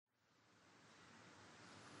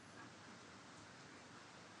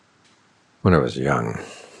When I was young,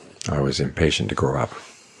 I was impatient to grow up,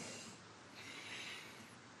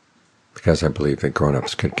 because I believed that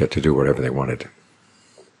grown-ups could get to do whatever they wanted.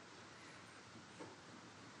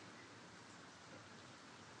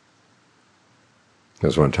 There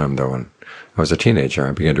was one time, though, when I was a teenager,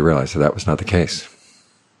 I began to realize that that was not the case.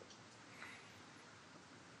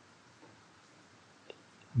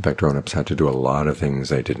 In fact, grown-ups had to do a lot of things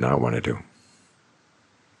they did not want to do.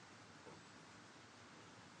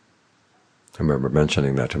 I remember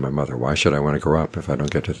mentioning that to my mother. Why should I want to grow up if I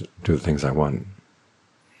don't get to do the things I want?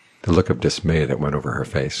 The look of dismay that went over her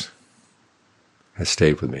face has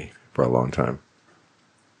stayed with me for a long time.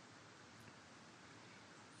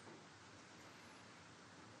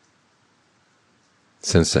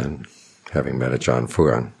 Since then, having met Ajahn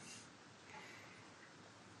Fuang,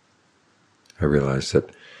 I realized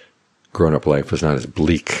that grown-up life was not as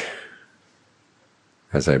bleak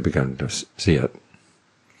as I had begun to see it.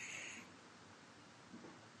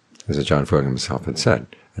 As Ajahn Fuang himself had said,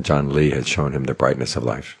 Ajahn Lee had shown him the brightness of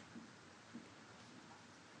life.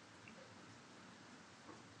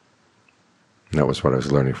 And that was what I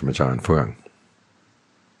was learning from Ajahn Fuang.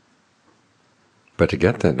 But to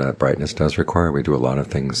get that brightness does require we do a lot of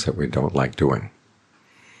things that we don't like doing.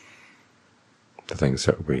 The things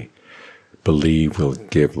that we believe will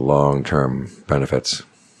give long-term benefits,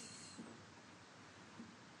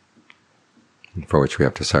 for which we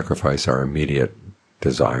have to sacrifice our immediate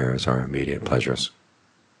desires, our immediate pleasures.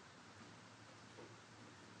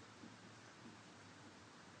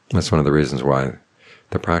 That's one of the reasons why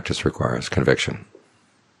the practice requires conviction.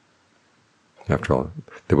 After all,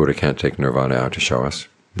 the Buddha can't take nirvana out to show us.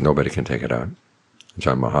 Nobody can take it out.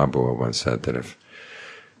 Ajahn Mahabua once said that if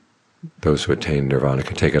those who attain nirvana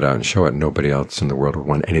could take it out and show it, nobody else in the world would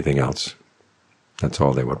want anything else. That's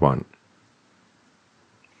all they would want.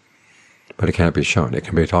 But it can't be shown. It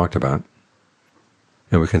can be talked about.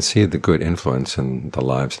 And we can see the good influence in the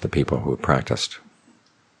lives of the people who have practiced.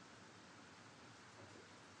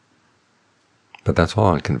 But that's all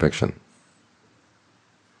on conviction.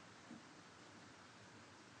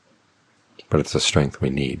 But it's the strength we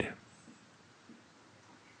need.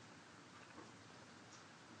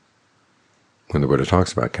 When the Buddha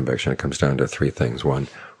talks about conviction, it comes down to three things. One,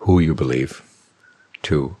 who you believe.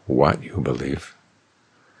 Two, what you believe.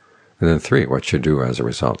 And then three, what you do as a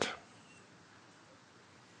result.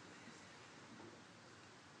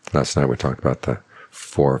 Last night we talked about the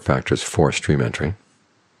 4 factors for stream entry.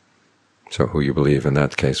 So who you believe in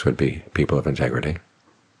that case would be people of integrity.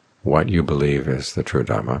 What you believe is the true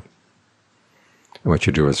Dhamma. And what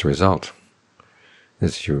you do as a result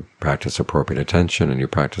is you practice appropriate attention and you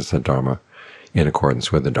practice the Dharma in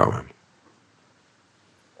accordance with the Dharma.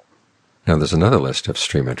 Now there's another list of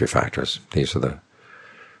stream entry factors. These are the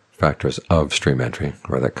factors of stream entry,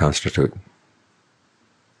 or that constitute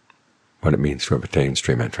what it means to obtain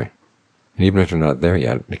stream entry. And even if you're not there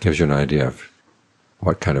yet, it gives you an idea of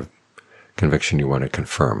what kind of conviction you want to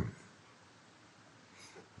confirm.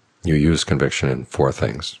 You use conviction in 4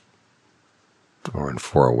 things, or in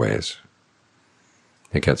 4 ways.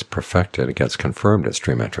 It gets perfected, it gets confirmed at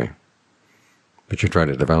stream entry, but you try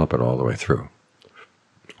to develop it all the way through,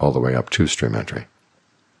 all the way up to stream entry.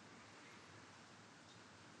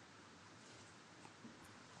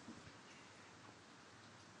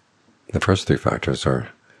 The first 3 factors are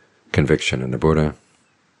conviction in the Buddha,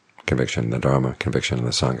 conviction in the Dharma, conviction in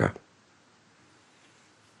the Sangha.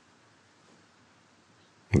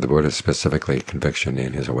 The Buddha specifically conviction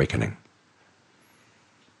in his awakening,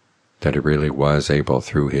 that he really was able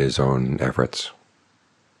through his own efforts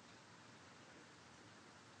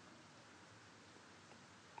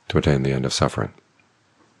to attain the end of suffering.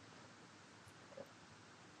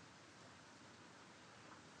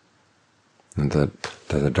 And that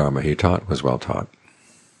the Dharma he taught was well taught.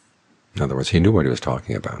 In other words, he knew what he was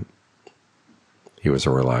talking about. He was a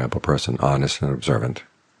reliable person, honest and observant,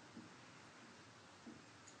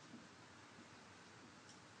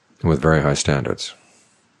 and with very high standards.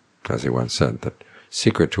 As he once said, the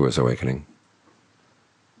secret to his awakening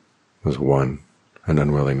was 1, an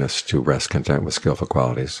unwillingness to rest content with skillful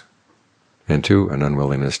qualities, and 2, an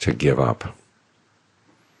unwillingness to give up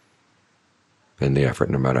in the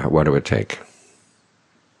effort, no matter what it would take.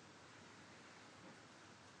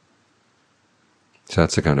 So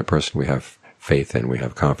that's the kind of person we have faith in, we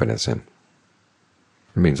have confidence in.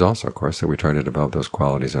 It means also, of course, that we try to develop those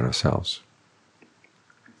qualities in ourselves.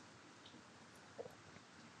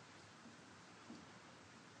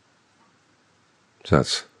 So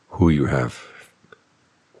that's who you have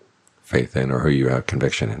faith in, or who you have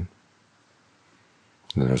conviction in.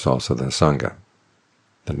 And then there's also the Sangha,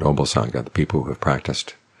 the noble Sangha, the people who have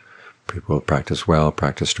practiced People who practice well,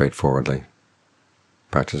 practice straightforwardly,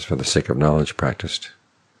 practice for the sake of knowledge, practiced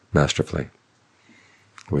masterfully.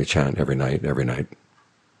 We chant every night, every night.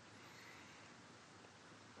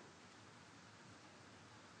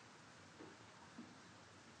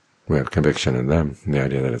 We have conviction in them, in the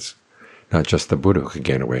idea that it's not just the Buddha who could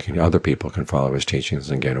gain awakening, other people can follow his teachings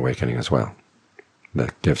and gain awakening as well.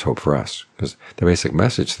 That gives hope for us, because the basic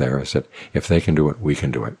message there is that if they can do it, we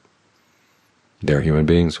can do it. They're human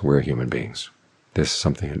beings, we're human beings. This is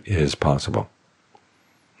something that is possible.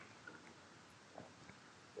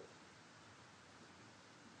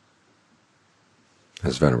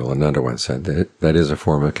 As Venerable Ananda once said, that is a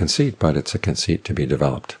form of conceit, but it's a conceit to be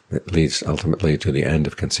developed. It leads ultimately to the end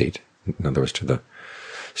of conceit. In other words, to the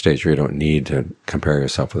stage where you don't need to compare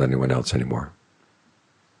yourself with anyone else anymore,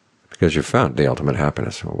 because you've found the ultimate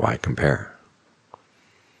happiness. Well, why compare?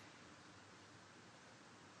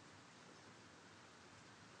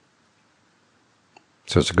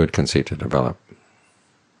 So it's a good conceit to develop.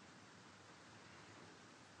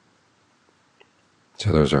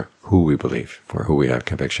 So those are who we believe, or who we have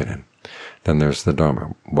conviction in. Then there's the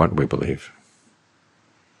Dhamma, what we believe.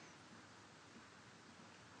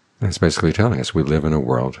 And it's basically telling us we live in a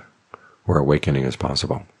world where awakening is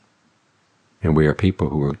possible, and we are people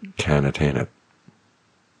who can attain it.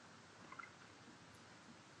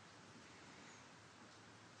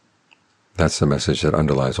 That's the message that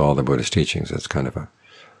underlies all the Buddhist teachings. It's kind of a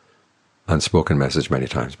unspoken message many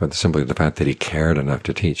times, but simply the fact that he cared enough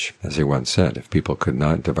to teach. As he once said, if people could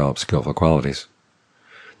not develop skillful qualities,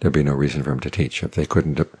 there'd be no reason for him to teach. If they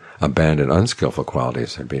couldn't abandon unskillful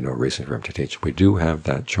qualities, there'd be no reason for him to teach. We do have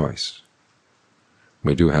that choice.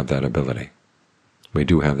 We do have that ability. We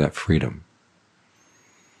do have that freedom.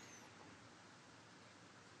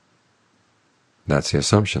 That's the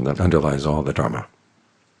assumption that underlies all the Dharma.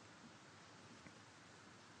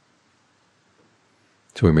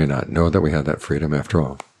 So we may not know that we have that freedom. After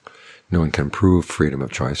all, no one can prove freedom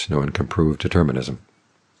of choice. No one can prove determinism.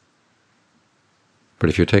 But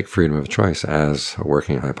if you take freedom of choice as a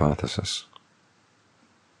working hypothesis,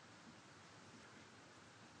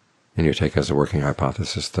 and you take as a working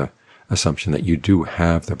hypothesis the assumption that you do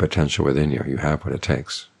have the potential within you, you have what it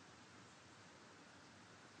takes,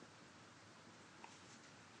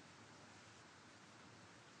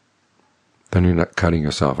 then you're not cutting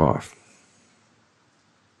yourself off.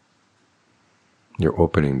 You're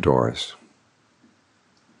opening doors.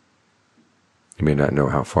 You may not know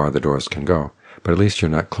how far the doors can go, but at least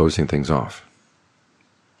you're not closing things off.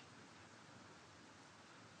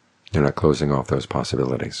 You're not closing off those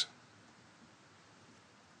possibilities.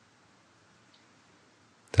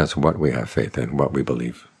 That's what we have faith in, what we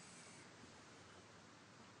believe.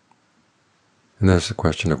 And that's the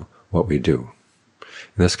question of what we do.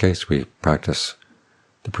 In this case, we practice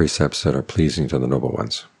the precepts that are pleasing to the Noble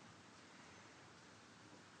Ones.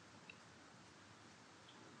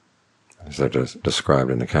 As they're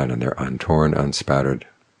described in the canon, they're untorn, unspattered,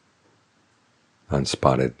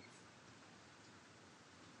 unspotted.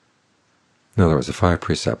 In other words, the 5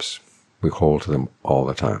 precepts, we hold to them all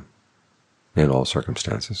the time, in all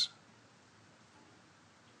circumstances.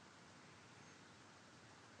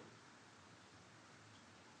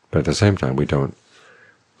 But at the same time, we don't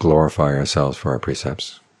glorify ourselves for our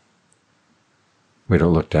precepts. We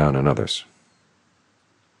don't look down on others.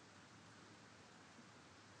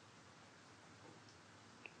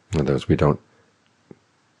 In other words, we don't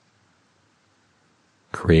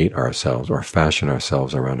create ourselves or fashion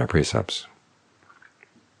ourselves around our precepts.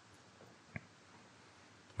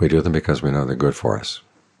 We do them because we know they're good for us.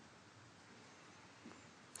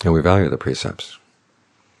 And we value the precepts.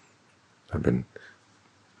 I've been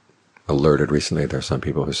alerted recently there are some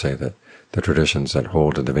people who say that the traditions that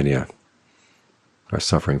hold to the Vinaya are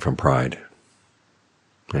suffering from pride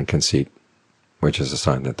and conceit, which is a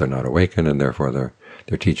sign that they're not awakened and therefore their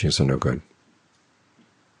teachings are no good.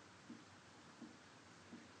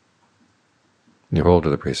 You hold to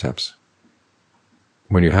the precepts.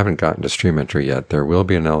 When you haven't gotten to stream entry yet, there will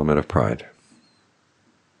be an element of pride.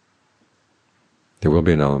 There will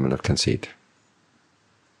be an element of conceit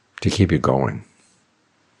to keep you going.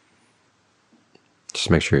 Just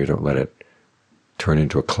make sure you don't let it turn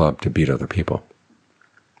into a club to beat other people.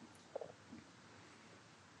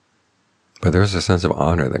 But there's a sense of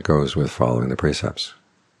honor that goes with following the precepts.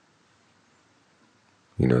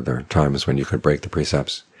 You know, there are times when you could break the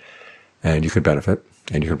precepts, and you could benefit,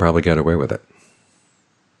 and you could probably get away with it.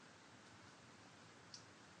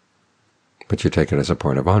 But you take it as a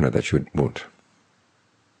point of honor that you won't.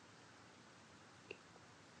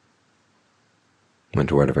 And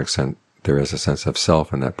to whatever extent there is a sense of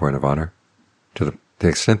self in that point of honor, to To the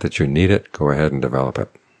extent that you need it, go ahead and develop it.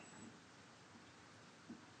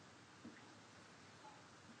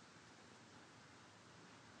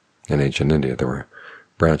 In ancient India, there were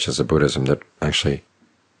branches of Buddhism that actually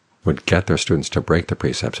would get their students to break the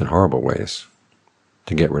precepts in horrible ways,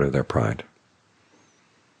 to get rid of their pride.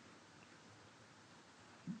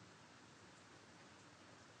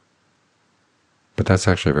 But that's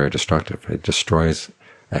actually very destructive. It destroys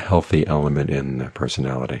a healthy element in the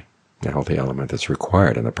personality, a healthy element that's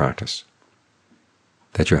required in the practice,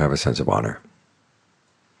 that you have a sense of honor.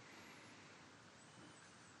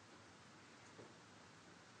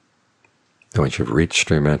 And once you've reached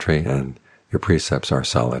stream entry and your precepts are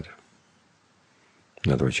solid,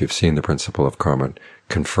 in other words, you've seen the principle of karma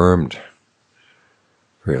confirmed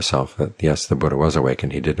for yourself that, yes, the Buddha was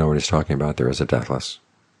awakened, he did know what he's talking about, there is a deathless,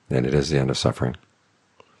 and it is the end of suffering.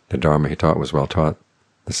 The Dharma he taught was well taught,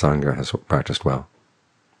 the Sangha has practiced well.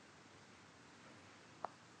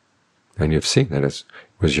 And you've seen that it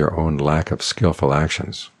was your own lack of skillful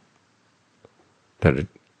actions that it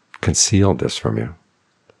concealed this from you.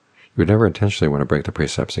 You would never intentionally want to break the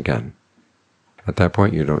precepts again. At that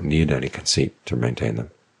point, you don't need any conceit to maintain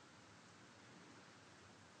them.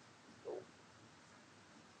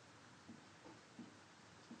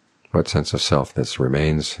 What sense of self this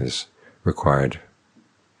remains is required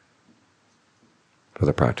for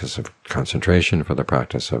the practice of concentration, for the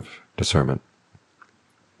practice of discernment.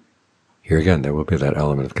 Here again, there will be that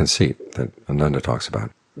element of conceit that Ananda talks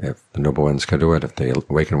about. If the noble ones can do it, if the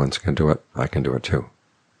awakened ones can do it, I can do it too.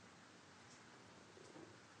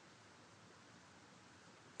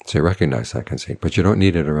 So you recognize that conceit, but you don't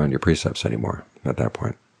need it around your precepts anymore at that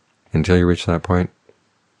point. Until you reach that point,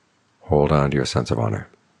 hold on to your sense of honor.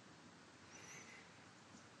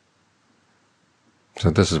 So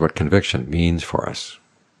this is what conviction means for us.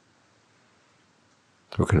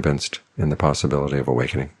 We're convinced in the possibility of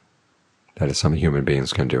awakening. That is something human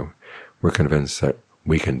beings can do. We're convinced that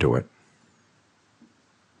we can do it.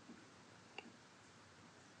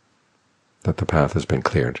 That the path has been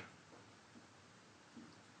cleared.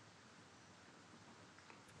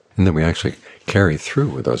 And then we actually carry through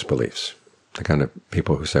with those beliefs. The kind of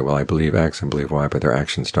people who say, well, I believe X and believe Y, but their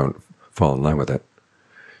actions don't fall in line with it.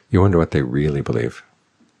 You wonder what they really believe.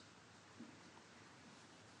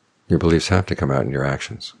 Your beliefs have to come out in your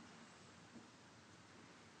actions.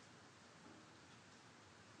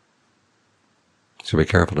 So be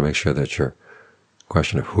careful to make sure that your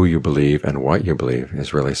question of who you believe and what you believe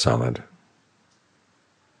is really solid,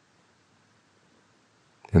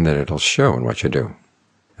 and that it'll show in what you do.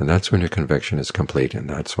 And that's when your conviction is complete, and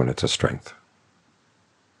that's when it's a strength.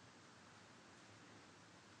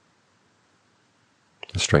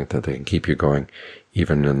 A strength that they can keep you going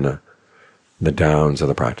even in the downs of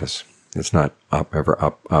the practice. It's not up, ever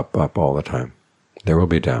up, up, up all the time. There will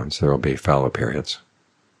be downs. There will be fallow periods.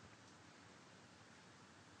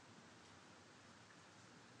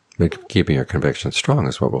 But keeping your conviction strong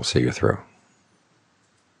is what will see you through.